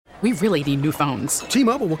We really need new phones.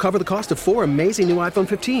 T-Mobile will cover the cost of 4 amazing new iPhone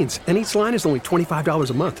 15s, and each line is only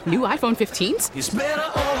 $25 a month. New iPhone 15s? It's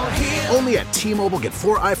better over here. Only at T-Mobile, get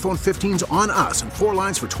 4 iPhone 15s on us and 4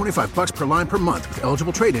 lines for $25 per line per month with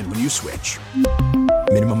eligible trade-in when you switch.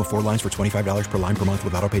 Minimum of 4 lines for $25 per line per month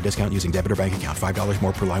with autopay discount using debit or bank account. $5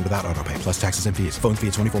 more per line without autopay, plus taxes and fees. Phone fee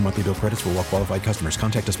at 24 monthly bill credits for well-qualified customers.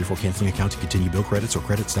 Contact us before canceling account to continue bill credits or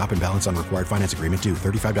credit stop and balance on required finance agreement due.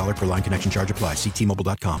 $35 per line connection charge applies. See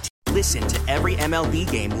T-Mobile.com. Listen to every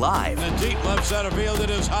MLB game live. In the deep left center field, it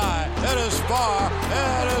is high, it is far,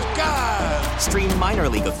 it is gone. Stream minor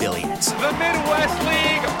league affiliates. The Midwest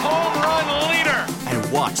League home run leader.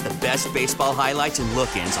 And watch the best baseball highlights and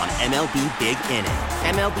look-ins on MLB Big Inning.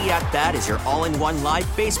 MLB At Bat is your all-in-one live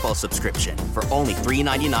baseball subscription for only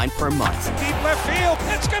 $3.99 per month. Deep left field,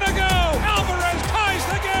 it's gonna go. Alvarez ties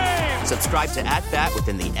the game. Subscribe to At Bat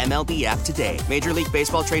within the MLB app today. Major League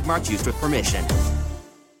Baseball trademarks used with permission.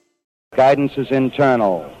 Guidance is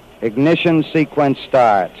internal. Ignition sequence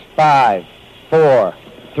starts. 5, 4,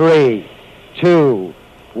 3, 2,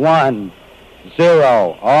 1,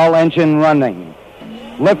 0. All engine running.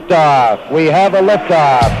 Liftoff. We have a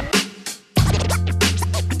liftoff.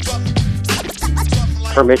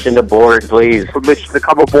 Permission to board, please. Permission to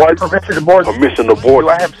come aboard. Permission to board. Permission to board. Do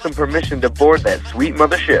I have some permission to board that sweet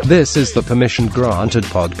mothership? This is the Permission Granted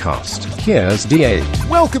podcast. Here's DA.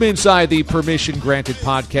 Welcome inside the Permission Granted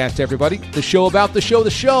podcast, everybody. The show about the show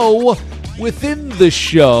within the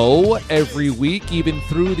show every week, even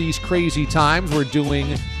through these crazy times. We're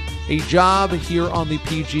doing a job here on the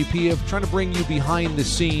PGP of trying to bring you behind the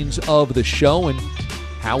scenes of the show and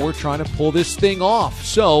how we're trying to pull this thing off.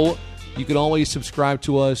 So you can always subscribe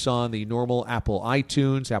to us on the normal Apple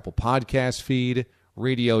iTunes, Apple Podcast feed,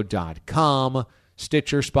 radio.com,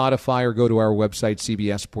 Stitcher, Spotify, or go to our website,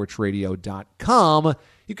 cbssportsradio.com.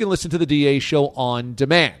 You can listen to the DA show on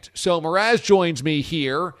demand. So Mraz joins me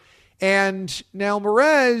here. And now,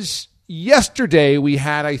 Mraz, yesterday we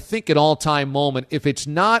had, I think, an all-time moment. If it's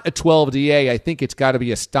not a 12DA, I think it's got to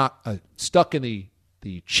be a stuck in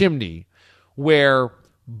the chimney where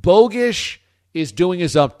Bogish is doing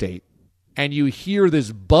his update. And you hear this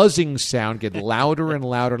buzzing sound get louder and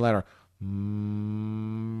louder and louder.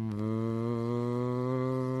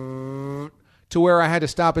 To where I had to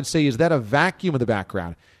stop and say, is that a vacuum in the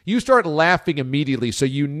background? You start laughing immediately, so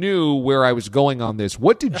you knew where I was going on this.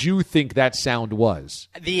 What did you think that sound was?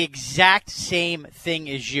 The exact same thing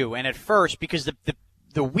as you. And at first, because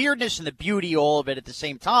the weirdness and the beauty, all of it at the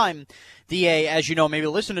same time, DA, as you know, maybe the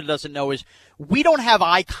listener doesn't know, is we don't have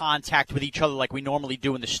eye contact with each other like we normally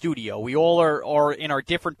do in the studio. We all are in our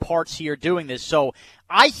different parts here doing this. So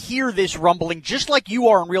I hear this rumbling just like you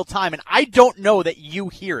are in real time, and I don't know that you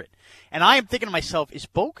hear it. And I am thinking to myself, is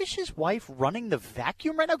Bogish's wife running the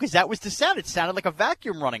vacuum right now? Because that was the sound. It sounded like a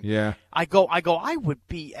vacuum running. Yeah. I would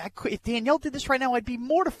be, if Danielle did this right now, I'd be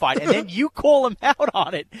mortified. And then you call him out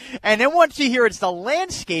on it. And then once you hear it's the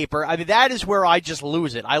landscaper, I mean, that is where I just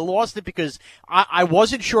lose it. I lost it because I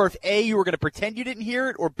wasn't sure if A, you were going to pretend you didn't hear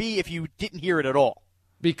it, or B, if you didn't hear it at all.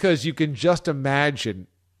 Because you can just imagine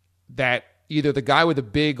that either the guy with a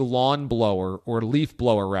big lawn blower or leaf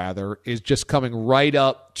blower, rather, is just coming right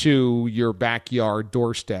up to your backyard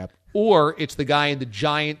doorstep. Or it's the guy in the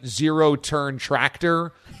giant zero-turn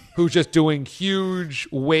tractor who's just doing huge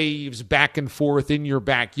waves back and forth in your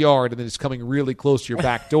backyard and then it's coming really close to your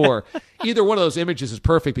back door. Either one of those images is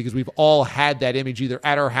perfect because we've all had that image either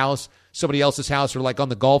at our house, somebody else's house, or like on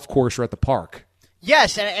the golf course or at the park.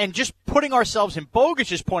 Yes, and just putting ourselves in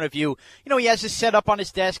Bogish's point of view, you know, he has his setup on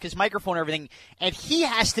his desk, his microphone and everything, and he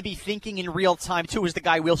has to be thinking in real time, too, as the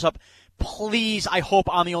guy wheels up. Please, I hope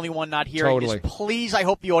I'm the only one not hearing this. Please, I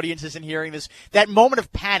hope the audience isn't hearing this. That moment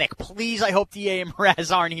of panic. Please, I hope DA and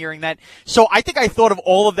Mraz aren't hearing that. So I think I thought of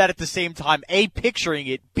all of that at the same time. A, picturing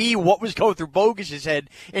it. B, what was going through Bogish's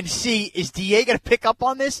head. And C, is DA going to pick up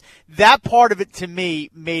on this? That part of it, to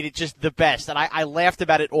me, made it just the best. And I laughed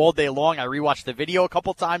about it all day long. I rewatched the video a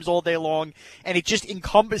couple times all day long. And it just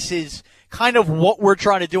encompasses kind of what we're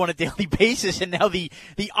trying to do on a daily basis, and now the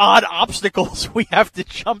odd obstacles we have to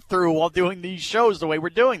jump through while doing these shows the way we're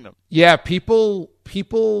doing them. Yeah, people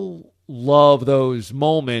love those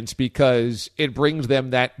moments because it brings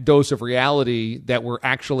them that dose of reality that we're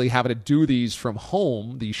actually having to do these from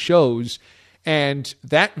home, these shows. And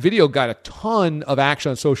that video got a ton of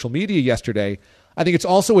action on social media yesterday. I think it's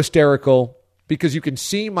also hysterical because you can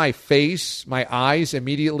see my face, my eyes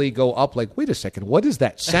immediately go up like, wait a second, what is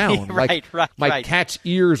that sound? Right. My cat's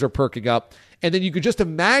ears are perking up. And then you could just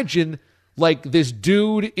imagine like this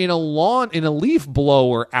dude in a leaf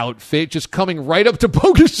blower outfit just coming right up to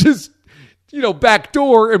Bogish's back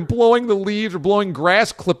door and blowing the leaves or blowing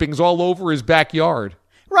grass clippings all over his backyard.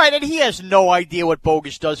 Right, and he has no idea what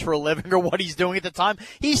Bogusch does for a living or what he's doing at the time.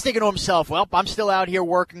 He's thinking to himself, well, I'm still out here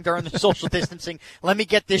working during the social distancing. Let me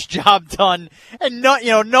get this job done. And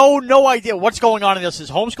no idea what's going on in this. Is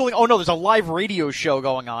homeschooling? Oh, no, there's a live radio show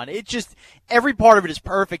going on. It just, every part of it is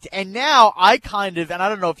perfect. And now I kind of, and I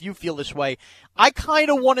don't know if you feel this way, I kind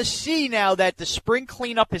of want to see now that the spring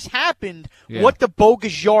cleanup has happened, what the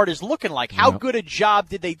Bogusch yard is looking like. How good a job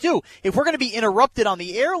did they do? If we're going to be interrupted on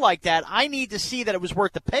the air like that, I need to see that it was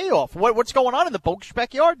worth the payoff. What's going on in the Bogusch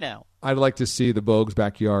backyard now? I'd like to see the Bogusch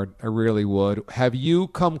backyard. I really would. Have you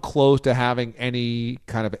come close to having any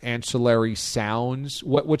kind of ancillary sounds?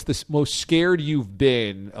 What's the most scared you've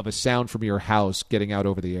been of a sound from your house getting out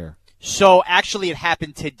over the air? So, actually, it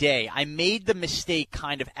happened today. I made the mistake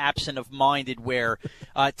kind of absent of minded where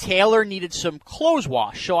Taylor needed some clothes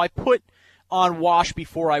wash. So I put on wash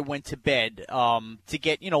before I went to bed to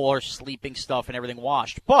get, all her sleeping stuff and everything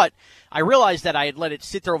washed. But I realized that I had let it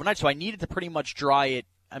sit there overnight, so I needed to pretty much dry it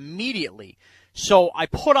immediately. So I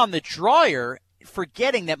put on the dryer,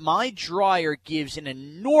 forgetting that my dryer gives an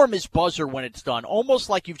enormous buzzer when it's done, almost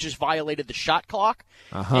like you've just violated the shot clock.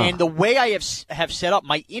 And the way I have set up,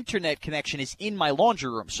 my internet connection is in my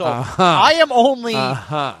laundry room. So I am only,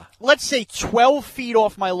 let's say, 12 feet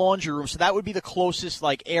off my laundry room, so that would be the closest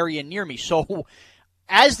area near me. So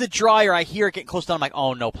as the dryer, I hear it getting close down. I'm like,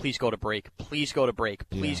 oh, no, please go to break. Please go to break.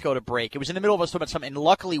 Please go to break. It was in the middle of us talking about something, and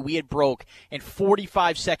luckily we had broke, and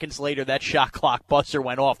 45 seconds later, that shot clock buzzer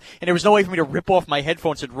went off. And there was no way for me to rip off my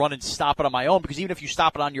headphones and run and stop it on my own, because even if you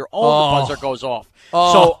stop it on your own, the buzzer goes off.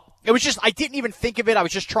 So it was just, I didn't even think of it. I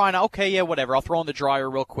was just trying to, okay, yeah, whatever. I'll throw in the dryer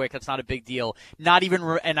real quick. That's not a big deal.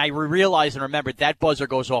 And I realized and remembered that buzzer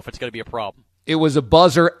goes off, it's going to be a problem. It was a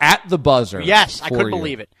buzzer at the buzzer. Yes, I couldn't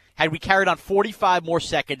believe it. Had we carried on 45 more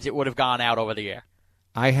seconds, it would have gone out over the air.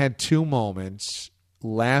 I had two moments.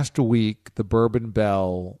 Last week, the Bourbon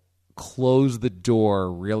Bell closed the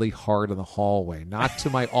door really hard in the hallway, not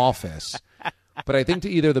to my office, but I think to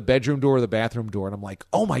either the bedroom door or the bathroom door. And I'm like,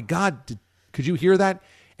 oh, my God, could you hear that?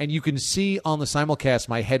 And you can see on the simulcast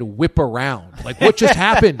my head whip around. Like, what just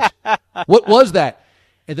happened? What was that?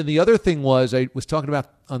 And then the other thing was, I was talking about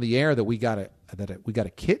on the air that we got a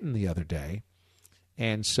kitten the other day.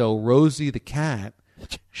 And so Rosie the cat,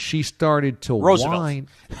 she started to whine.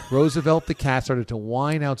 Roosevelt the cat started to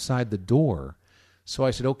whine outside the door. So I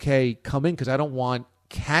said, okay, come in, because I don't want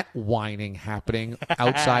cat whining happening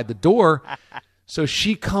outside the door. So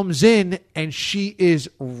she comes in, and she is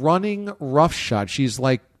running roughshod. She's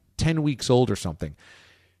like 10 weeks old or something.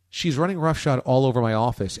 She's running roughshod all over my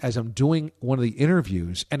office as I'm doing one of the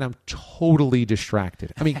interviews, and I'm totally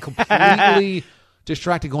distracted. I mean, completely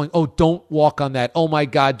distracted, going, oh, don't walk on that. Oh, my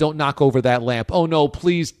God, don't knock over that lamp. Oh, no,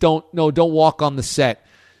 please don't walk on the set.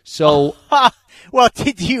 So, well,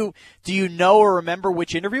 do you know or remember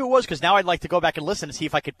which interview it was? Because now I'd like to go back and listen and see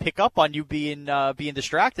if I could pick up on you being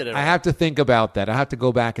distracted at all. I have to think about that. I have to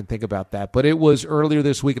go back and think about that. But it was earlier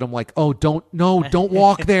this week, and I'm like, oh, don't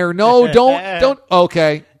walk there. No, don't.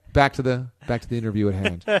 Okay, back to the interview at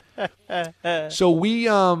hand. So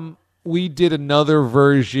we did another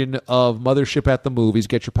version of Mothership at the Movies.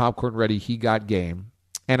 Get your popcorn ready. He Got Game.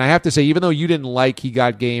 And I have to say, even though you didn't like He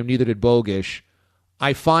Got Game, neither did Bogusch,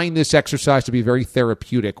 I find this exercise to be very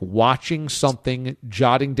therapeutic. Watching something,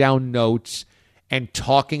 jotting down notes, and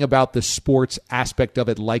talking about the sports aspect of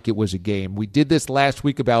it like it was a game. We did this last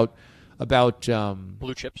week about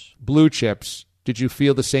Blue Chips. Blue Chips. Did you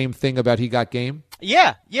feel the same thing about He Got Game?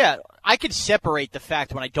 Yeah. I could separate the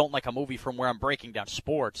fact when I don't like a movie from where I'm breaking down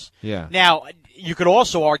sports. Yeah. Now, you could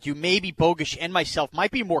also argue maybe Bogusch and myself might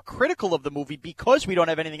be more critical of the movie because we don't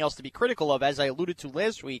have anything else to be critical of, as I alluded to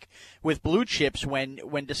last week with Blue Chips when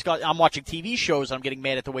I'm watching TV shows and I'm getting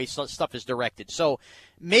mad at the way stuff is directed. So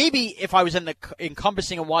maybe if I was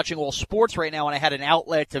encompassing and watching all sports right now and I had an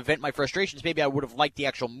outlet to vent my frustrations, maybe I would have liked the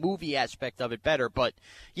actual movie aspect of it better. But,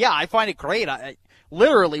 yeah, I find it great. I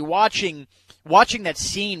literally watching that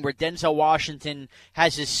scene where Denzel Washington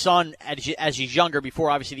has his son as he's younger before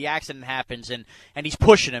obviously the accident happens and he's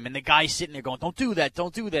pushing him and the guy's sitting there going, don't do that.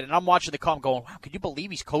 And I'm watching the call going, wow, could you believe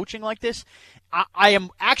he's coaching like this? I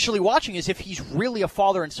am actually watching as if he's really a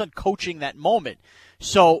father and son coaching that moment.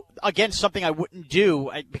 So, again, something I wouldn't do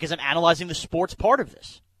because I'm analyzing the sports part of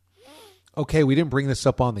this. Okay, we didn't bring this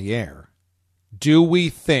up on the air. Do we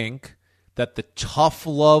think that the tough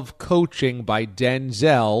love coaching by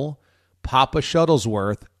Denzel, Papa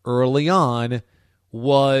Shuttlesworth, early on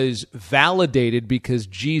was validated because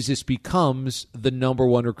Jesus becomes the number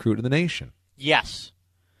one recruit in the nation? Yes.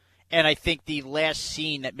 And I think the last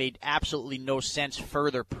scene that made absolutely no sense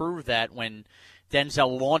further proved that when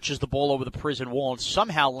Denzel launches the ball over the prison wall and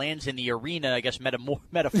somehow lands in the arena, I guess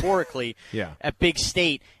metaphorically, at Big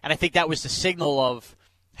State. And I think that was the signal of,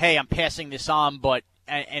 hey, I'm passing this on. But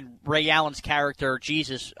and Ray Allen's character,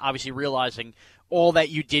 Jesus, obviously realizing all that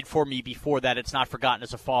you did for me before that, it's not forgotten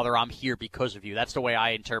as a father. I'm here because of you. That's the way I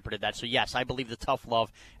interpreted that. So, yes, I believe the tough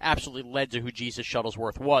love absolutely led to who Jesus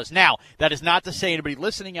Shuttlesworth was. Now, that is not to say anybody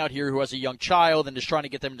listening out here who has a young child and is trying to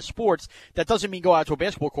get them into sports, that doesn't mean go out to a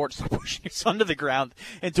basketball court and start pushing your son to the ground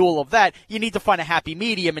and do all of that. You need to find a happy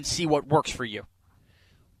medium and see what works for you.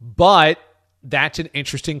 But that's an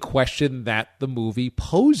interesting question that the movie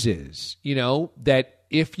poses, that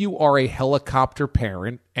if you are a helicopter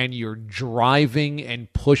parent and you're driving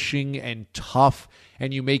and pushing and tough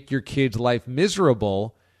and you make your kid's life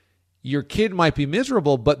miserable, your kid might be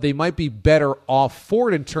miserable, but they might be better off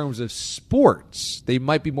for it in terms of sports. They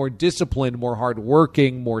might be more disciplined, more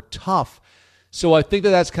hardworking, more tough. So I think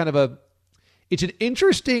that's kind of it's an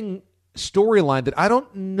interesting storyline that I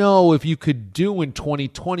don't know if you could do in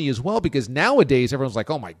 2020 as well, because nowadays everyone's like,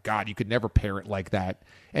 oh my God, you could never parent like that.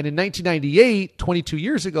 And in 1998, 22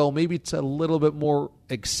 years ago, maybe it's a little bit more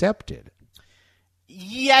accepted.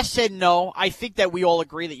 Yes and no. I think that we all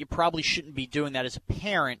agree that you probably shouldn't be doing that as a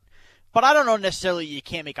parent. But I don't know necessarily you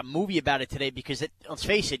can't make a movie about it today because, let's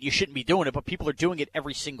face it, you shouldn't be doing it, but people are doing it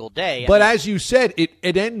every single day. But as you said,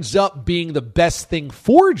 it ends up being the best thing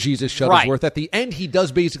for Jesus Shuttlesworth. Right. At the end, he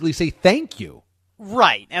does basically say thank you.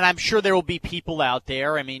 Right, and I'm sure there will be people out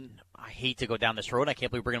there, I hate to go down this road. I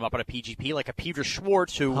can't believe we're bringing him up on a PGP, like a Peter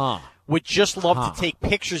Schwartz who would just love to take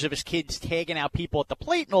pictures of his kids tagging out people at the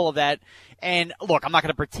plate and all of that. And look, I'm not going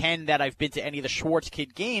to pretend that I've been to any of the Schwartz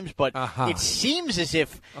kid games, but it seems as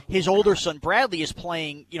if his older son Bradley is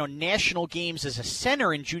playing, national games as a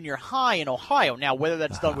center in junior high in Ohio. Now, whether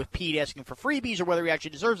that's done with Pete asking for freebies or whether he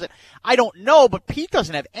actually deserves it, I don't know. But Pete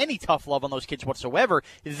doesn't have any tough love on those kids whatsoever.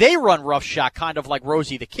 They run roughshod, kind of like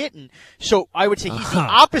Rosie the kitten. So I would say he's the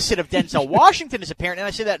opposite of Denzel Washington as a parent, and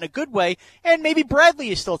I say that in a good way. And maybe Bradley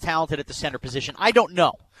is still talented at the center position. I don't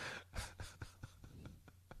know.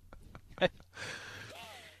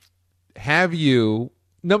 Have you,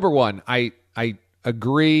 number one, I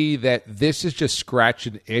agree that this is just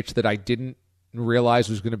scratching an itch that I didn't realize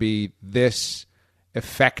was going to be this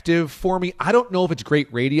effective for me. I don't know if it's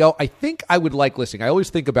great radio. I think I would like listening. I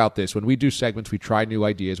always think about this. When we do segments, we try new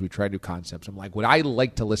ideas, we try new concepts. I'm like, would I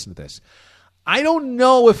like to listen to this? I don't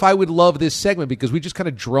know if I would love this segment because we just kind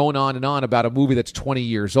of drone on and on about a movie that's 20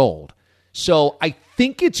 years old. So I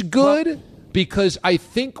think it's good because I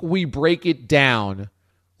think we break it down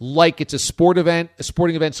like it's a sporting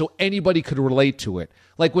event, so anybody could relate to it.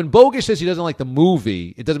 Like when Bogus says he doesn't like the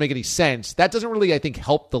movie, it doesn't make any sense. That doesn't really, I think,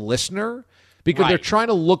 help the listener because they're trying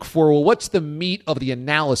to look for, well, what's the meat of the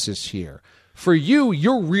analysis here? For you,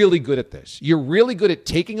 you're really good at this. You're really good at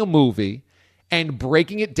taking a movie and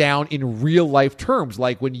breaking it down in real-life terms.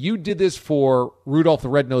 Like when you did this for Rudolph the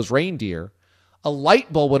Red-Nosed Reindeer, a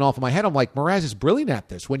light bulb went off in my head. I'm like, Mraz is brilliant at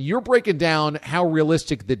this. When you're breaking down how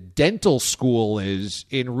realistic the dental school is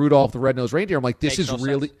in Rudolph the Red-Nosed Reindeer, I'm like, this is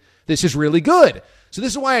really good. So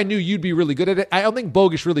this is why I knew you'd be really good at it. I don't think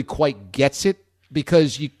Bogus really quite gets it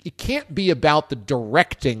because you can't be about the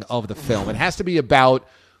directing of the film. It has to be about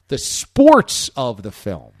the sports of the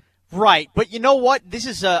film. Right, but you know what? This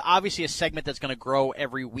is obviously a segment that's going to grow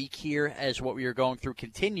every week here as what we are going through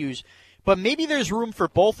continues. But maybe there's room for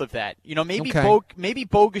both of that. Maybe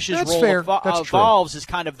Bogus's role evolves as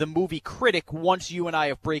kind of the movie critic once you and I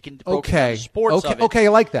have broken down the sports of it. Okay, I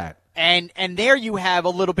like that. And there you have a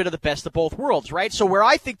little bit of the best of both worlds, right? So where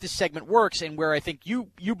I think this segment works and where I think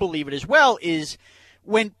you believe it as well is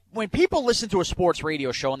when people listen to a sports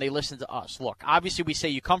radio show and they listen to us, look, obviously we say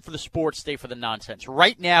you come for the sports, stay for the nonsense.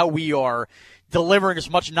 Right now we are delivering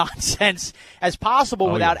as much nonsense as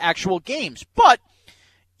possible without actual games. But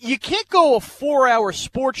you can't go a 4-hour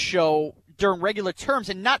sports show during regular terms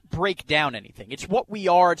and not break down anything. It's what we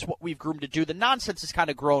are. It's what we've groomed to do. The nonsense has kind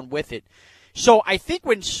of grown with it. So I think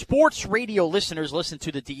when sports radio listeners listen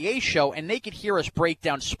to the DA show and they can hear us break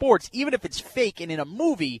down sports, even if it's fake and in a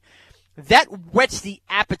movie, that whets the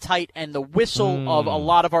appetite and the whistle of a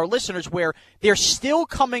lot of our listeners where they're still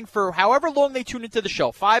coming for however long they tune into the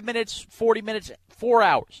show, 5 minutes, 40 minutes, 4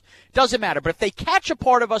 hours. Doesn't matter. But if they catch a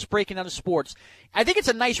part of us breaking down the sports, I think it's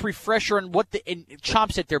a nice refresher and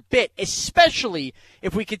chomps at their bit, especially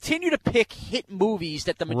if we continue to pick hit movies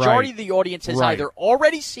that the majority of the audience has either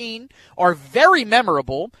already seen, are very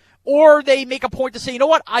memorable, or they make a point to say, you know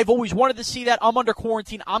what, I've always wanted to see that. I'm under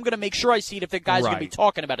quarantine. I'm going to make sure I see it if the guys are going to be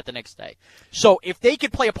talking about it the next day. So if they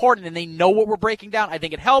could play a part in it and they know what we're breaking down, I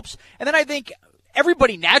think it helps. And then I think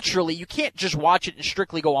everybody naturally, you can't just watch it and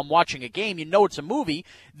strictly go, I'm watching a game. You know it's a movie.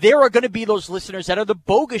 There are going to be those listeners that are the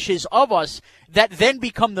Bogishes of us that then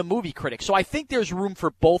become the movie critics. So I think there's room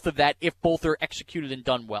for both of that if both are executed and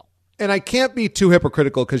done well. And I can't be too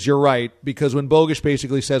hypocritical because you're right, because when Bogish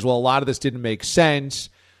basically says, well, a lot of this didn't make sense,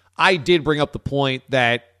 I did bring up the point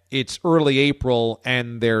that it's early April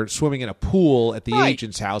and they're swimming in a pool at the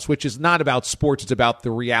agent's house, which is not about sports. It's about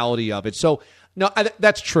the reality of it. So, no,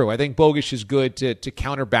 that's true. I think Bogish is good to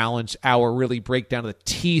counterbalance our really breakdown of the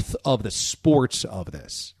teeth of the sports of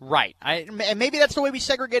this. Right. And maybe that's the way we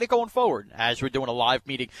segregate it going forward as we're doing a live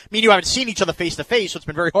meeting. Me and you haven't seen each other face-to-face, so it's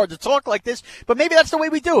been very hard to talk like this. But maybe that's the way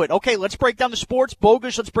we do it. Okay, let's break down the sports.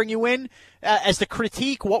 Bogish, let's bring you in as the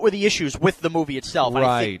critique. What were the issues with the movie itself?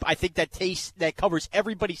 Right. I think that covers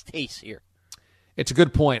everybody's taste here. It's a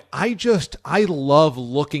good point. I love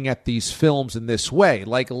looking at these films in this way.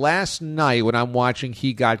 Like last night when I'm watching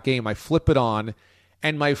He Got Game, I flip it on,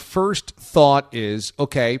 and my first thought is,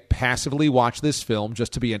 okay, passively watch this film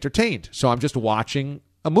just to be entertained. So I'm just watching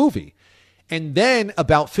a movie. And then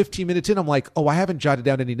about 15 minutes in, I'm like, oh, I haven't jotted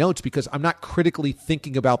down any notes because I'm not critically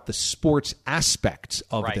thinking about the sports aspects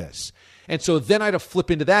of this. And so then I had to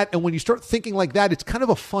flip into that. And when you start thinking like that, it's kind of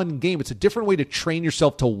a fun game. It's a different way to train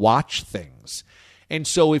yourself to watch things. And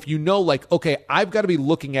so if you know, like, okay, I've got to be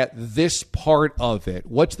looking at this part of it.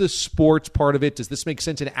 What's the sports part of it? Does this make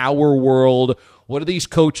sense in our world? What are these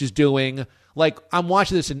coaches doing? Like, I'm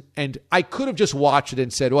watching this, and I could have just watched it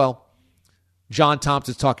and said, well, John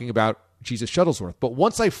Thompson's talking about Jesus Shuttlesworth. But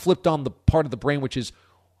once I flipped on the part of the brain, which is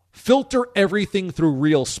filter everything through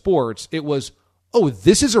real sports, it was, oh,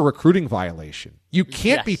 this is a recruiting violation. You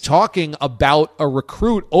can't be talking about a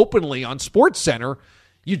recruit openly on SportsCenter.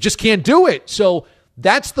 You just can't do it. So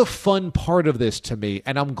that's the fun part of this to me,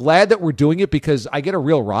 and I'm glad that we're doing it because I get a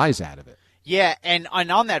real rise out of it. Yeah, and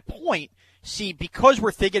on that point, see, because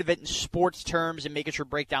we're thinking of it in sports terms and making sure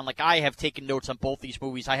breakdown, like I have taken notes on both these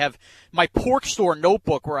movies. I have my Pork Store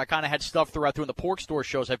notebook where I kind of had stuff throughout doing the Pork Store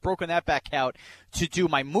shows. I've broken that back out to do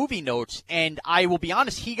my movie notes, and I will be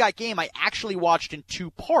honest, He Got Game I actually watched in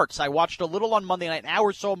two parts. I watched a little on Monday night, an hour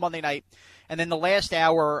or so on Monday night, and then the last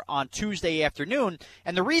hour on Tuesday afternoon.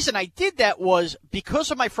 And the reason I did that was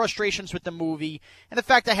because of my frustrations with the movie and the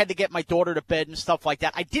fact I had to get my daughter to bed and stuff like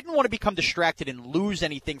that. I didn't want to become distracted and lose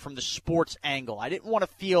anything from the sports angle. I didn't want to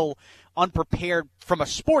feel unprepared from a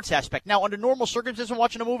sports aspect. Now, under normal circumstances when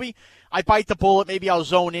watching a movie, I bite the bullet. Maybe I'll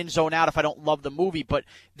zone in, zone out if I don't love the movie. But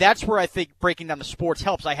that's where I think breaking down the sports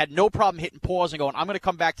helps. I had no problem hitting pause and going, I'm going to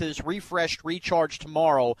come back to this refreshed, recharged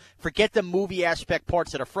tomorrow. Forget the movie aspect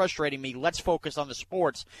parts that are frustrating me. Let's focus on the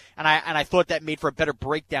sports. And I thought that made for a better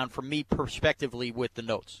breakdown for me prospectively with the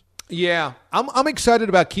notes. Yeah, I'm excited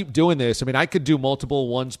about keep doing this. I mean, I could do multiple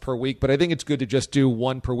ones per week, but I think it's good to just do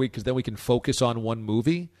one per week because then we can focus on one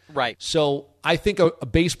movie. Right. So I think a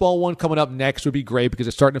baseball one coming up next would be great because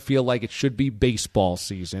it's starting to feel like it should be baseball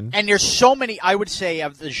season. And there's so many, I would say,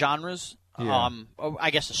 of the genres, I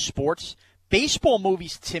guess the sports. Baseball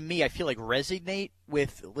movies, to me, I feel like resonate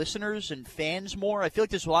with listeners and fans more. I feel like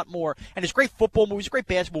there's a lot more. And there's great football movies, great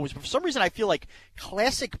basketball movies. But for some reason, I feel like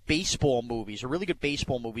classic baseball movies or really good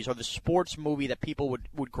baseball movies are the sports movie that people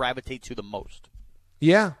would gravitate to the most.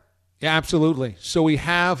 Yeah, absolutely. So we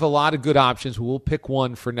have a lot of good options. We'll pick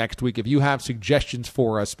one for next week. If you have suggestions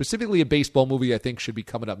for us, specifically a baseball movie I think should be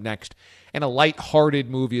coming up next, and a lighthearted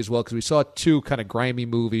movie as well, because we saw two kind of grimy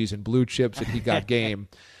movies and Blue Chips and He Got Game.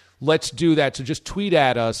 Let's do that. So just tweet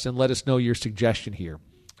at us and let us know your suggestion here.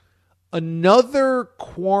 Another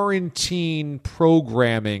quarantine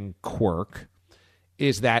programming quirk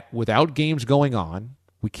is that without games going on,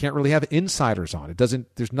 we can't really have insiders on.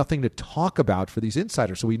 There's nothing to talk about for these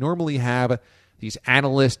insiders. So we normally have these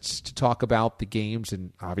analysts to talk about the games,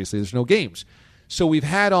 and obviously there's no games. So we've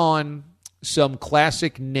had on some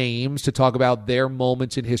classic names to talk about their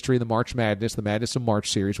moments in history in the March Madness, the Madness of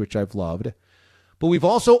March series, which I've loved. But we've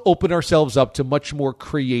also opened ourselves up to much more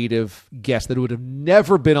creative guests that would have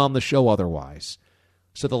never been on the show otherwise.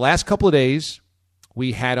 So the last couple of days,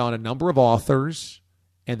 we had on a number of authors,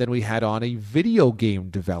 and then we had on a video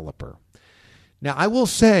game developer. Now, I will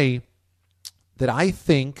say that I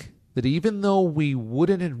think that even though we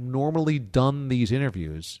wouldn't have normally done these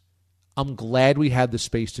interviews, I'm glad we had the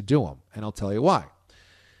space to do them, and I'll tell you why.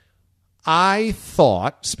 I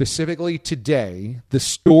thought, specifically today, the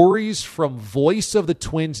stories from voice of the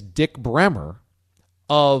Twins, Dick Bremer,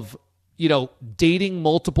 of, dating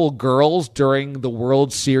multiple girls during the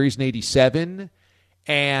World Series in '87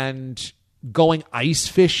 and going ice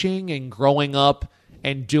fishing and growing up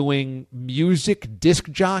and doing music disc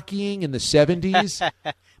jockeying in the 70s.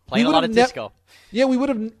 Playing a lot of disco. Yeah, we would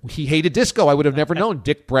have. He hated disco. I would have never known.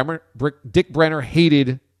 Dick Brenner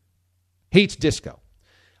hates disco.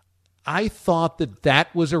 I thought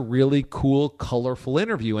that was a really cool, colorful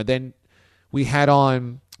interview. And then we had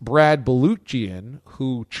on Brad Baluchian,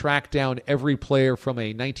 who tracked down every player from a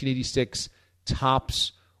 1986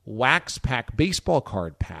 Topps Wax Pack baseball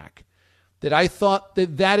card pack. That I thought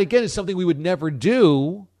that again is something we would never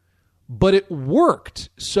do, but it worked.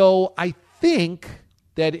 So I think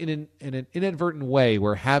that in an inadvertent way,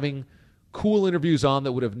 we're having cool interviews on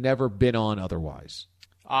that would have never been on otherwise.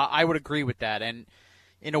 I would agree with that. And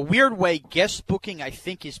in a weird way, guest booking, I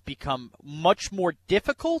think, has become much more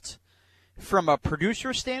difficult from a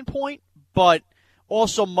producer standpoint, but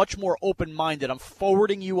also much more open-minded. I'm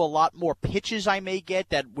forwarding you a lot more pitches I may get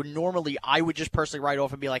that would normally I would just personally write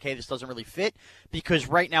off and be like, hey, this doesn't really fit, because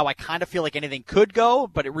right now I kind of feel like anything could go,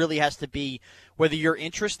 but it really has to be whether your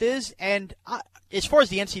interest is. And as far as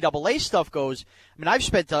the NCAA stuff goes, I mean, I've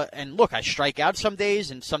spent, and look, I strike out some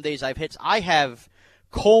days, and some days I've hits. I have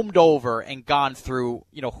combed over and gone through,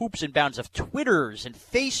 hoops and bounds of Twitters and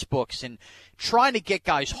Facebooks and trying to get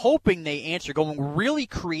guys, hoping they answer, going really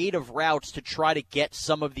creative routes to try to get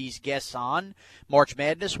some of these guests on, March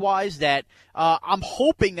Madness-wise, that I'm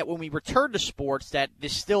hoping that when we return to sports that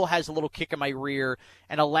this still has a little kick in my rear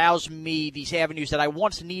and allows me these avenues that I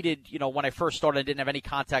once needed, when I first started and didn't have any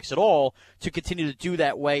contacts at all, to continue to do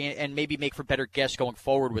that way and maybe make for better guests going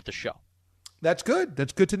forward with the show. That's good.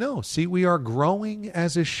 That's good to know. See, we are growing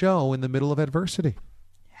as a show in the middle of adversity.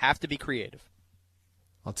 Have to be creative.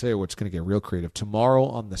 I'll tell you what's going to get real creative. Tomorrow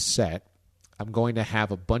on the set, I'm going to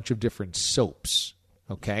have a bunch of different soaps.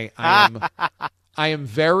 Okay? I'm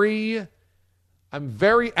very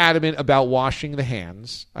adamant about washing the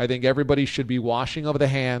hands. I think everybody should be washing of the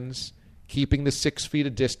hands, keeping the 6 feet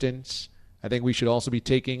of distance. I think we should also be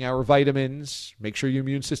taking our vitamins, make sure your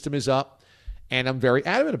immune system is up. And I'm very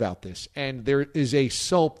adamant about this. And there is a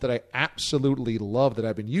soap that I absolutely love that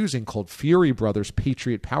I've been using called Fury Brothers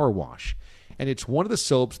Patriot Power Wash. And it's one of the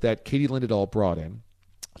soaps that Katie Lindendahl brought in.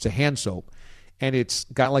 It's a hand soap. And it's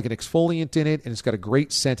got like an exfoliant in it, and it's got a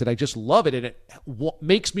great scent. And I just love it. And it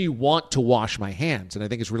makes me want to wash my hands. And I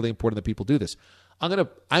think it's really important that people do this. I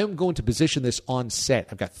am going to position this on set.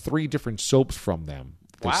 I've got 3 different soaps from them.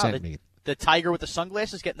 They sent me. The tiger with the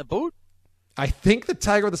sunglasses getting the boot? I think the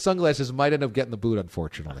tiger with the sunglasses might end up getting the boot,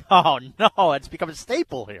 unfortunately. Oh, no. It's become a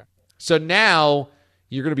staple here. So now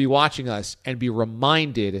you're going to be watching us and be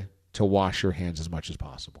reminded to wash your hands as much as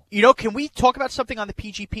possible. Can we talk about something on the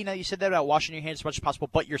PGP now? You said that about washing your hands as much as possible,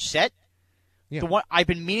 but your set? Yeah. The one I've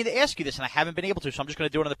been meaning to ask you this, and I haven't been able to, so I'm just going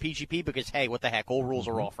to do it on the PGP because, hey, what the heck? All rules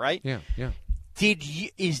are off, right? Yeah.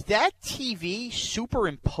 Is that TV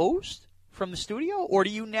superimposed from the studio, or do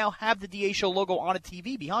you now have the DA Show logo on a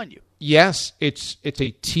TV behind you? Yes, it's a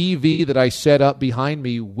TV that I set up behind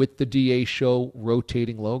me with the DA Show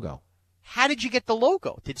rotating logo. How did you get the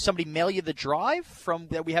logo? Did somebody mail you the drive from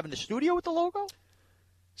that we have in the studio with the logo?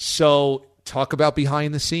 So talk about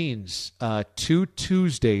behind the scenes. 2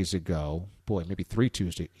 Tuesdays ago, maybe 3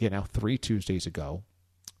 Tuesdays, 3 Tuesdays ago,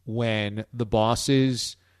 when the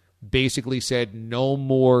bosses basically said no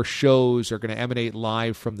more shows are going to emanate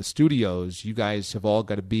live from the studios. You guys have all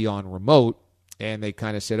got to be on remote. And they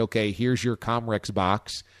kind of said, okay, here's your Comrex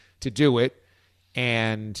box to do it.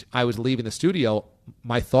 And I was leaving the studio.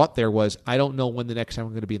 My thought there was, I don't know when the next time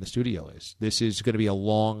I'm going to be in the studio is. This is going to be a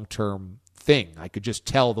long-term thing. I could just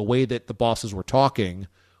tell the way that the bosses were talking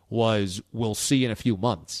was, we'll see in a few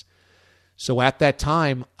months. So at that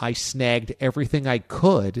time, I snagged everything I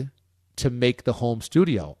could to make the home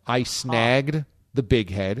studio. I snagged the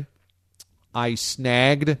big head. I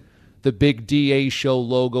snagged the big DA Show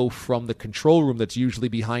logo from the control room that's usually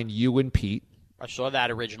behind you and Pete. I saw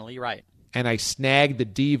that originally, right. And I snagged the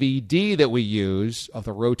DVD that we use of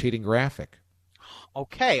the rotating graphic.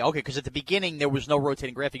 Okay, because at the beginning there was no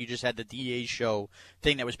rotating graphic. You just had the DA Show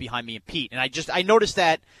thing that was behind me and Pete. And I noticed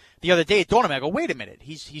that the other day it dawned on me. I go, wait a minute,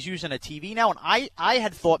 he's using a TV now? And I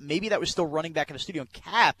had thought maybe that was still running back in the studio. And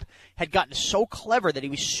Cap had gotten so clever that he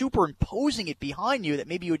was superimposing it behind you that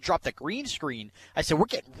maybe you had dropped a green screen. I said, we're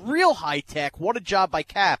getting real high tech. What a job by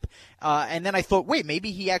Cap. And then I thought, wait,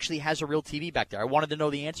 maybe he actually has a real TV back there. I wanted to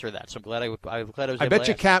know the answer to that, so I'm glad I was able to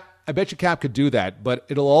ask. I bet you Cap could do that, but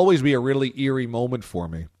it'll always be a really eerie moment for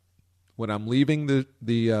me when I'm leaving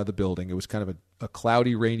the building. It was kind of a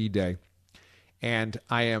cloudy, rainy day, and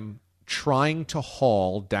I am trying to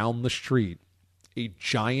haul down the street a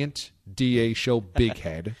giant DA Show big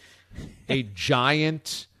head, a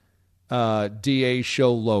giant DA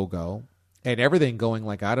show logo and everything going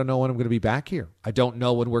like, I don't know when I'm going to be back here. I don't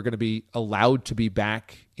know when we're going to be allowed to be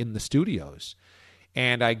back in the studios.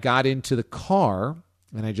 And I got into the car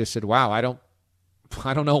and I just said, wow, I don't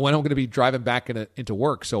know when I'm going to be driving back into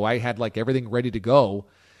work. So I had like everything ready to go.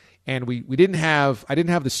 And I didn't have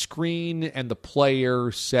the screen and the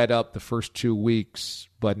player set up the first 2 weeks,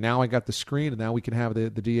 but now I got the screen and now we can have the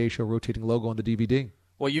DA show rotating logo on the DVD.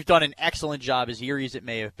 Well, you've done an excellent job, as eerie as it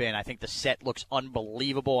may have been. I think the set looks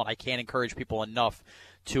unbelievable, and I can't encourage people enough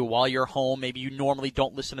to, while you're home, maybe you normally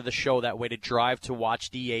don't listen to the show that way, to drive to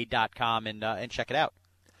watchda.com and check it out.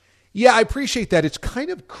 Yeah, I appreciate that. It's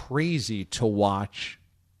kind of crazy to watch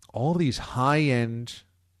all these high-end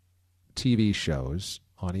TV shows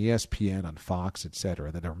on ESPN, on Fox,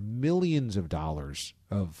 etc., that are millions of dollars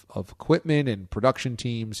of equipment and production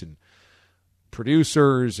teams and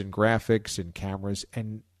producers and graphics and cameras,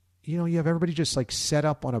 and you have everybody just like set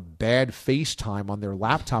up on a bad FaceTime on their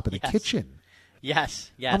laptop in the kitchen.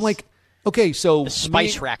 Yes. I'm like, okay, so the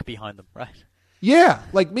spice rack behind them, right? Yeah,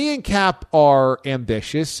 like me and Cap are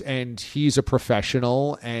ambitious, and he's a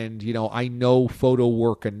professional, and I know photo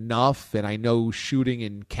work enough, and I know shooting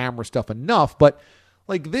and camera stuff enough, but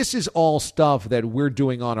like this is all stuff that we're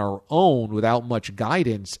doing on our own without much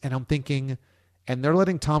guidance, and I'm thinking, and they're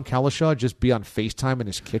letting Tom Kalashaw just be on FaceTime in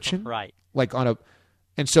his kitchen? Right.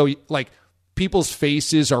 And so like people's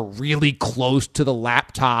faces are really close to the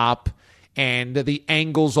laptop and the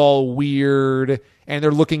angle's all weird and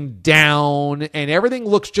they're looking down and everything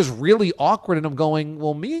looks just really awkward. And I'm going,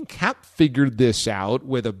 well, me and Cap figured this out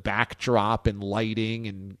with a backdrop and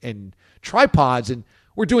lighting and tripods, and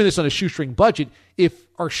we're doing this on a shoestring budget. If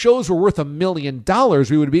our shows were worth $1 million,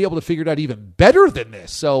 we would be able to figure it out even better than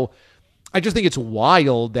this. So I just think it's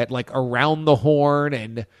wild that like Around the Horn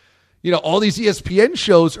and, all these ESPN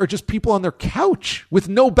shows are just people on their couch with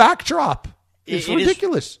no backdrop. It's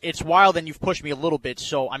ridiculous. It's wild, and you've pushed me a little bit.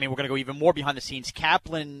 So, we're going to go even more behind the scenes.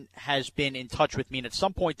 Kaplan has been in touch with me, and at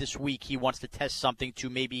some point this week he wants to test something to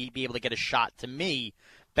maybe be able to get a shot to me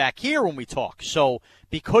back here when we talk. So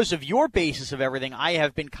because of your basis of everything, I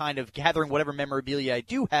have been kind of gathering whatever memorabilia I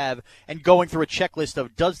do have and going through a checklist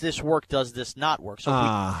of does this work, does this not work. So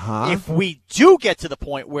if we do get to the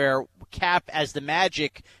point where Cap, as the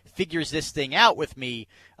Magic, figures this thing out with me,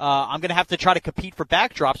 I'm going to have to try to compete for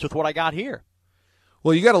backdrops with what I got here.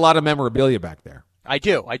 Well, you got a lot of memorabilia back there. I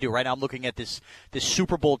do. Right now I'm looking at this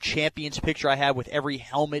Super Bowl champions picture I have with every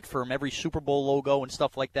helmet from every Super Bowl logo and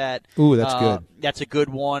stuff like that. Ooh, that's good. That's a good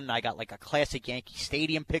one. I got like a classic Yankee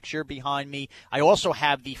Stadium picture behind me. I also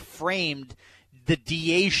have the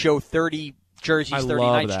DA show 30 jerseys,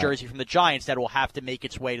 39th jersey from the Giants that will have to make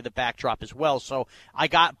its way to the backdrop as well. So I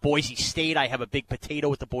got Boise State. I have a big potato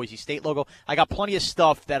with the Boise State logo. I got plenty of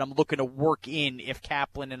stuff that I'm looking to work in if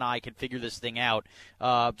Kaplan and I can figure this thing out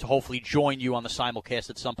to hopefully join you on the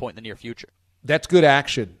simulcast at some point in the near future. That's good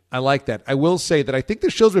action. I like that. I will say that I think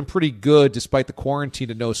the show's been pretty good despite the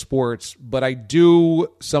quarantine and no sports, but I do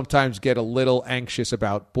sometimes get a little anxious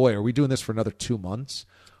about, boy, are we doing this for another 2 months?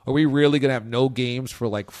 Are we really going to have no games for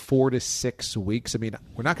like 4 to 6 weeks? I mean,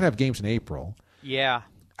 we're not going to have games in April. Yeah.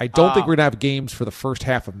 I don't think we're going to have games for the first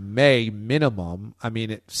half of May minimum. I mean,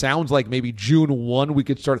 it sounds like maybe June 1 we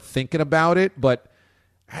could start thinking about it, but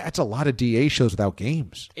that's a lot of DA shows without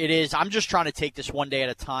games. It is. I'm just trying to take this one day at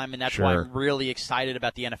a time, and that's why I'm really excited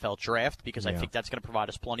about the NFL draft because I think that's going to provide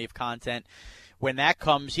us plenty of content. When that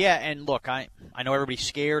comes, and look, I know everybody's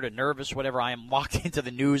scared and nervous, whatever. I am locked into the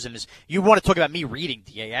news, and you want to talk about me reading,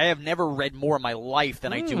 DA. I have never read more in my life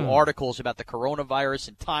than I do articles about the coronavirus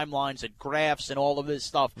and timelines and graphs and all of this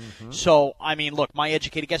stuff. Mm-hmm. So, look, my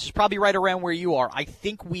educated guess is probably right around where you are. I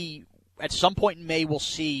think we, at some point in May, will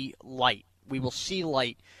see light. We will see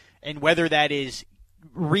light, and whether that is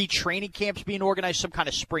retraining camps being organized, some kind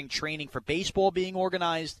of spring training for baseball being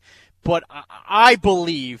organized. But I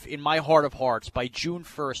believe, in my heart of hearts, by June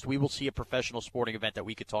 1st, we will see a professional sporting event that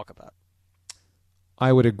we could talk about.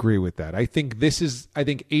 I would agree with that. I think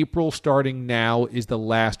April starting now is the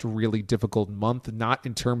last really difficult month, not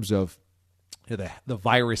in terms of the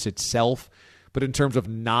virus itself, but in terms of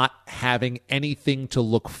not having anything to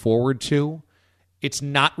look forward to. It's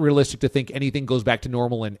not realistic to think anything goes back to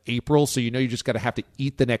normal in April, so you just got to have to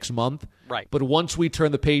eat the next month. Right. But once we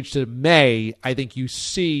turn the page to May, I think you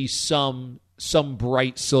see some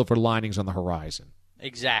bright silver linings on the horizon.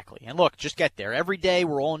 Exactly. And look, just get there. Every day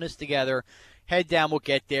we're all in this together. Head down, we'll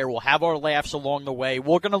get there. We'll have our laughs along the way.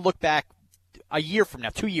 We're going to look back a year from now,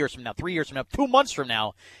 2 years from now, 3 years from now, 2 months from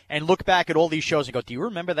now, and look back at all these shows and go, do you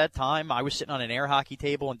remember that time I was sitting on an air hockey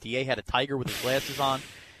table and DA had a tiger with his glasses on?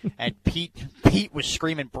 and Pete was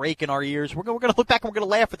screaming break in our ears. We're going to look back and we're going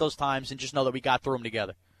to laugh at those times and just know that we got through them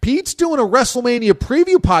together. Pete's doing a WrestleMania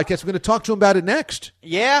preview podcast. We're going to talk to him about it next.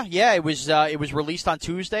 Yeah. It was released on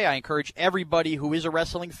Tuesday. I encourage everybody who is a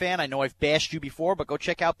wrestling fan. I know I've bashed you before, but go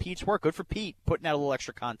check out Pete's work. Good for Pete, putting out a little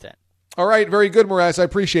extra content. All right, very good, Mraz. I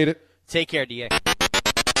appreciate it. Take care, DA.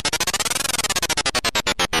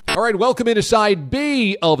 All right, welcome into Side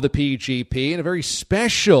B of the PGP, and a very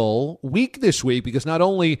special week this week because not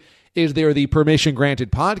only is there the Permission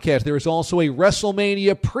Granted podcast, there is also a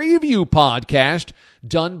WrestleMania preview podcast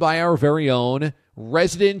done by our very own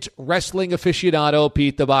resident wrestling aficionado,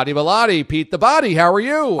 Pete the Body Bellotti. Pete the Body, how are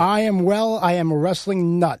you? I am well. I am a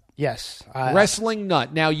wrestling nut. Yes. Wrestling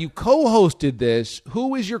nut. Now, you co-hosted this.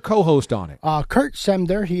 Who is your co-host on it? Kurt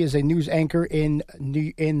Semder. He is a news anchor in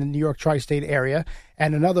the New York tri-state area,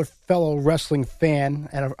 and another fellow wrestling fan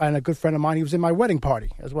and a good friend of mine. He was in my wedding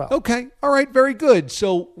party as well. Okay. All right. Very good.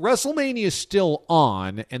 So WrestleMania is still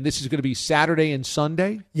on, and this is going to be Saturday and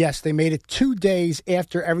Sunday? Yes. They made it 2 days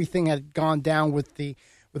after everything had gone down with the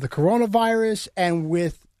coronavirus and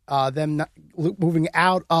with them moving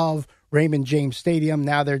out of Raymond James Stadium.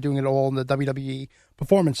 Now they're doing it all in the WWE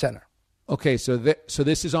Performance Center. Okay, so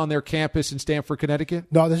this is on their campus in Stamford, Connecticut?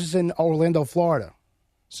 No, this is in Orlando, Florida.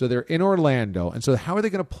 So they're in Orlando, and so how are they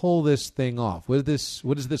going to pull this thing off? What does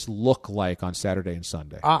this look like on Saturday and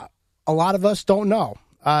Sunday? A lot of us don't know.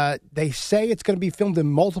 They say it's going to be filmed in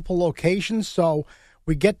multiple locations, so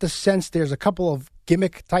we get the sense there's a couple of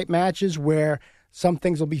gimmick-type matches where some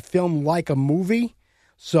things will be filmed like a movie.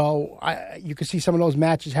 So you can see some of those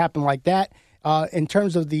matches happen like that. In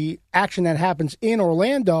terms of the action that happens in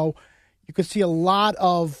Orlando, you can see a lot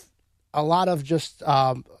of just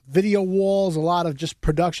video walls, a lot of just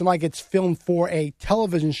production, like it's filmed for a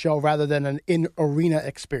television show rather than an in-arena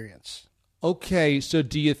experience. Okay, so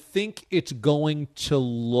do you think it's going to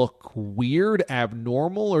look weird,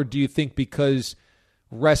 abnormal, or do you think because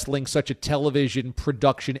wrestling's such a television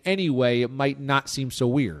production anyway, it might not seem so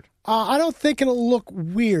weird? I don't think it'll look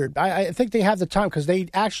weird. I think they have the time because they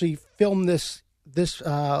actually filmed this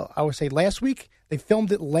I would say last week. They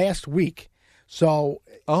filmed it last week. So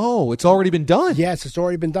it's already been done. Yes, it's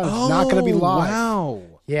already been done. It's not going to be live. Wow.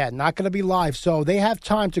 Yeah, not going to be live. So they have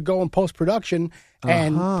time to go in post-production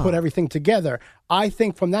and put everything together. I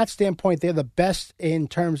think from that standpoint, they're the best in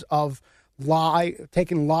terms of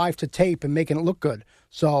taking live to tape and making it look good.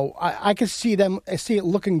 So I can see it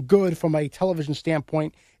looking good from a television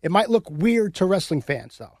standpoint. It might look weird to wrestling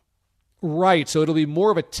fans, though. Right, so it'll be more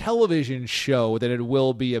of a television show than it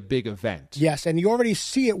will be a big event. Yes, and you already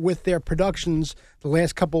see it with their productions the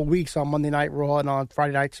last couple of weeks on Monday Night Raw and on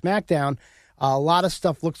Friday Night SmackDown. A lot of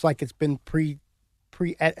stuff looks like it's been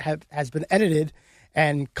has been edited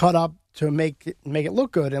and cut up to make it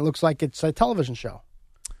look good, and it looks like it's a television show.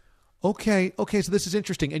 Okay, so this is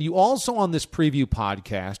interesting. And you also on this preview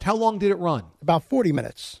podcast, how long did it run? About 40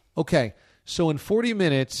 minutes. Okay. So in 40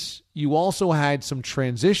 minutes, you also had some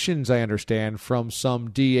transitions, I understand, from some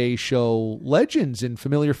DA show legends and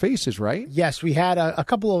familiar faces, right? Yes, we had a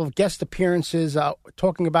couple of guest appearances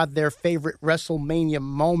talking about their favorite WrestleMania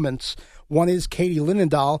moments. One is Katie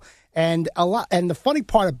Linendahl, and the funny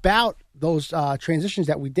part about those transitions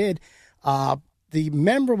that we did, the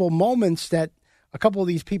memorable moments that a couple of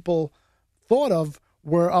these people thought of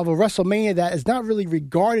were of a WrestleMania that is not really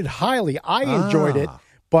regarded highly. I enjoyed it.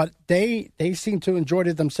 But they seem to enjoy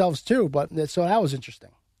it themselves, too. So that was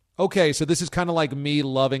interesting. Okay, so this is kind of like me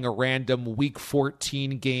loving a random Week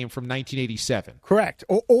 14 game from 1987. Correct.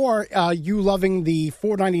 Or you loving the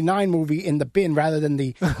 $4.99 movie in the bin rather than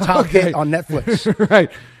the top hit on Netflix.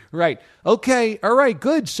 Right. Okay, all right,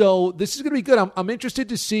 good. So this is going to be good. I'm interested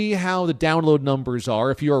to see how the download numbers are.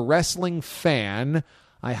 If you're a wrestling fan,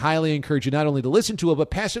 I highly encourage you not only to listen to it, but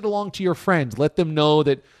pass it along to your friends. Let them know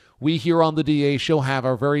that we here on the DA Show have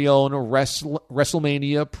our very own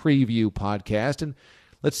WrestleMania preview podcast, and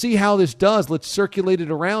let's see how this does. Let's circulate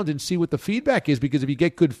it around and see what the feedback is, because if you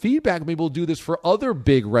get good feedback, maybe we'll do this for other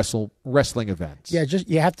big wrestling events. Yeah,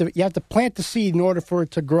 you have to plant the seed in order for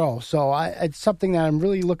it to grow. So it's something that I'm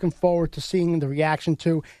really looking forward to seeing the reaction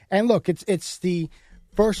to. And look, it's the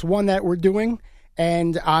first one that we're doing,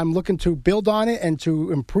 and I'm looking to build on it and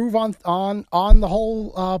to improve on the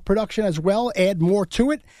whole production as well, add more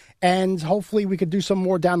to it, and hopefully we could do some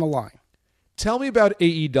more down the line. Tell me about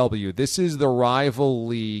AEW. This is the rival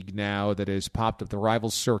league now that has popped up, the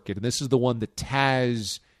rival circuit, and this is the one that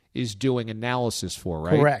Taz is doing analysis for,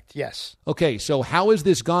 right? Correct, yes. Okay, so how has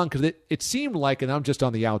this gone? Because it seemed like, and I'm just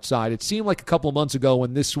on the outside, it seemed like a couple of months ago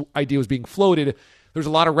when this idea was being floated, there's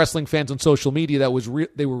a lot of wrestling fans on social media that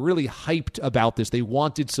they were really hyped about this. They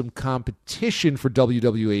wanted some competition for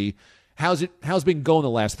WWE. How's it been going the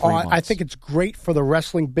last 3 months? I think it's great for the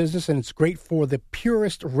wrestling business, and it's great for the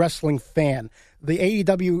purist wrestling fan. The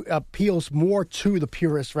AEW appeals more to the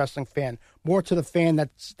purist wrestling fan, more to the fan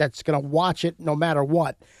that's going to watch it no matter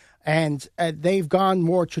what. And they've gone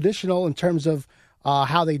more traditional in terms of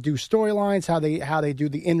how they do storylines, how they do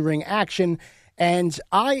the in-ring action. And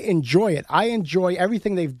I enjoy it. I enjoy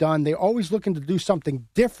everything they've done. They're always looking to do something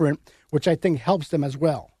different, which I think helps them as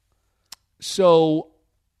well. So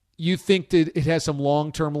you think that it has some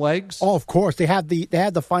long-term legs? Oh, of course. They have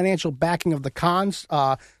the financial backing of the Khans.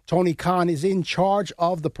 Tony Khan is in charge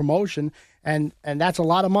of the promotion, and that's a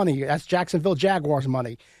lot of money. That's Jacksonville Jaguars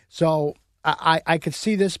money. So I could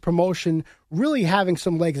see this promotion really having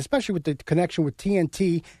some legs, especially with the connection with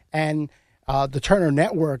TNT and the Turner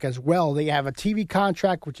Network as well. They have a TV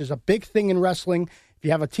contract, which is a big thing in wrestling. If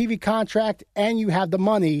you have a TV contract and you have the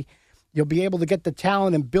money, you'll be able to get the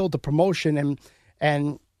talent and build the promotion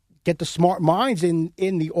and get the smart minds in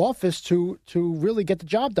the office to really get the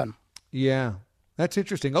job done. Yeah, that's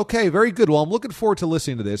interesting. Okay, very good. Well, I'm looking forward to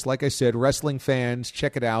listening to this. Like I said, wrestling fans,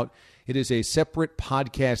 check it out. It is a separate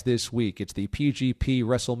podcast this week. It's the PGP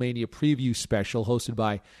WrestleMania preview special hosted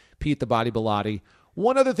by Pete the Body Bellotti.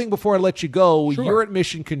 One other thing before I let you go, Sure. You're at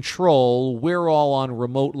Mission Control. We're all on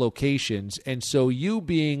remote locations. And so you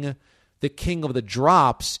being the king of the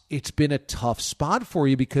drops, it's been a tough spot for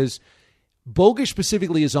you because Bogish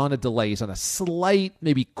specifically is on a delay. He's on a slight,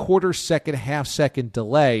 maybe quarter-second, half-second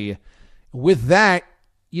delay. With that,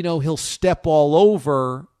 he'll step all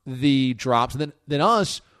over the drops. And then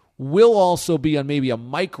us, we'll also be on maybe a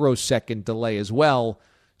microsecond delay as well.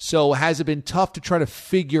 So has it been tough to try to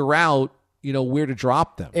figure out where to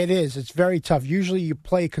drop them? It is. It's very tough. Usually you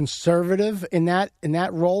play conservative in that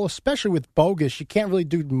role, especially with Bogish. You can't really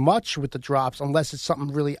do much with the drops unless it's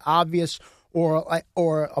something really obvious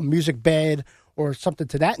or a music bed or something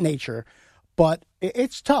to that nature. But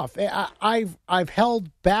it's tough. I've held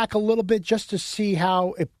back a little bit just to see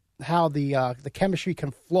how the chemistry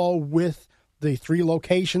can flow with the three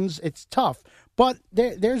locations. It's tough. But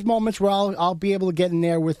there's moments where I'll be able to get in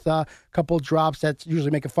there with a couple of drops that's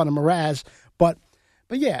usually making fun of Mraz. But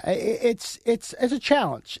yeah, it's a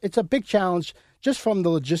challenge. It's a big challenge just from the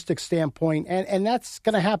logistics standpoint, and that's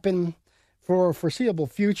going to happen for a foreseeable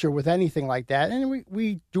future with anything like that. And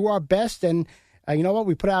we do our best, and you know what?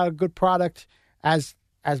 We put out a good product as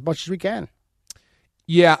much as we can.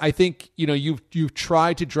 Yeah, I think you've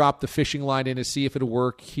tried to drop the fishing line in to see if it'll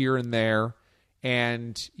work here and there.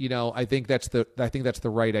 And I think that's the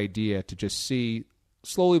right idea, to just see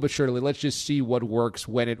slowly but surely. Let's just see what works,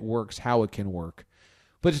 when it works, how it can work.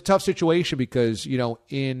 But it's a tough situation because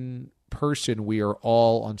in person we are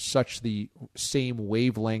all on such the same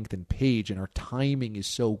wavelength and page, and our timing is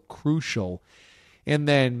so crucial. And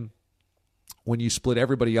then when you split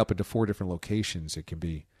everybody up into 4 different locations, it can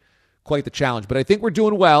be quite the challenge. But I think we're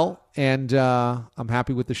doing well, and I'm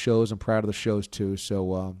happy with the shows. I'm proud of the shows, too.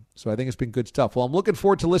 So I think it's been good stuff. Well, I'm looking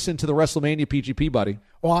forward to listening to the WrestleMania PGP, buddy.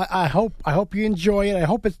 Well, I hope you enjoy it. I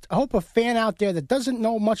hope a fan out there that doesn't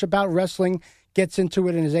know much about wrestling gets into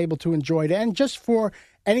it and is able to enjoy it. And just for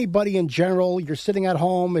anybody in general, you're sitting at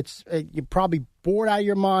home. You're probably bored out of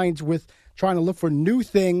your minds with trying to look for new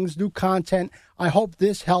things, new content. I hope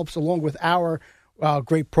this helps along with our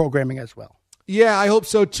great programming as well. Yeah, I hope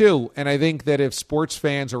so too. And I think that if sports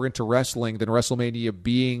fans are into wrestling, then WrestleMania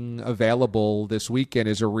being available this weekend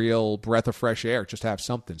is a real breath of fresh air. Just have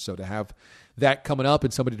something. So to have that coming up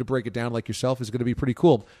and somebody to break it down like yourself is going to be pretty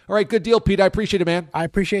cool. All right, good deal, Pete. I appreciate it, man. I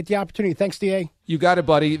appreciate the opportunity. Thanks, DA. You got it,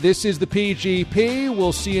 buddy. This is the PGP.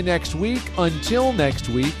 We'll see you next week. Until next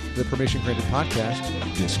week, the Permission Granted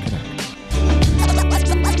Podcast disconnects.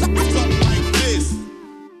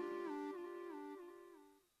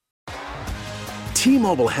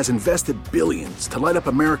 T-Mobile has invested billions to light up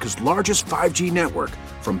America's largest 5G network,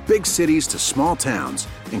 from big cities to small towns,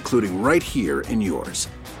 including right here in yours.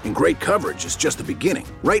 And great coverage is just the beginning.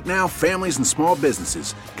 Right now, families and small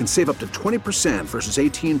businesses can save up to 20% versus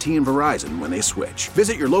AT&T and Verizon when they switch.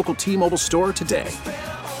 Visit your local T-Mobile store today.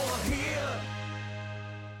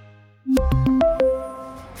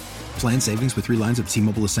 Plan savings with 3 lines of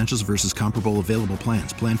T-Mobile Essentials versus comparable available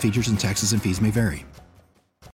plans. Plan features and taxes and fees may vary.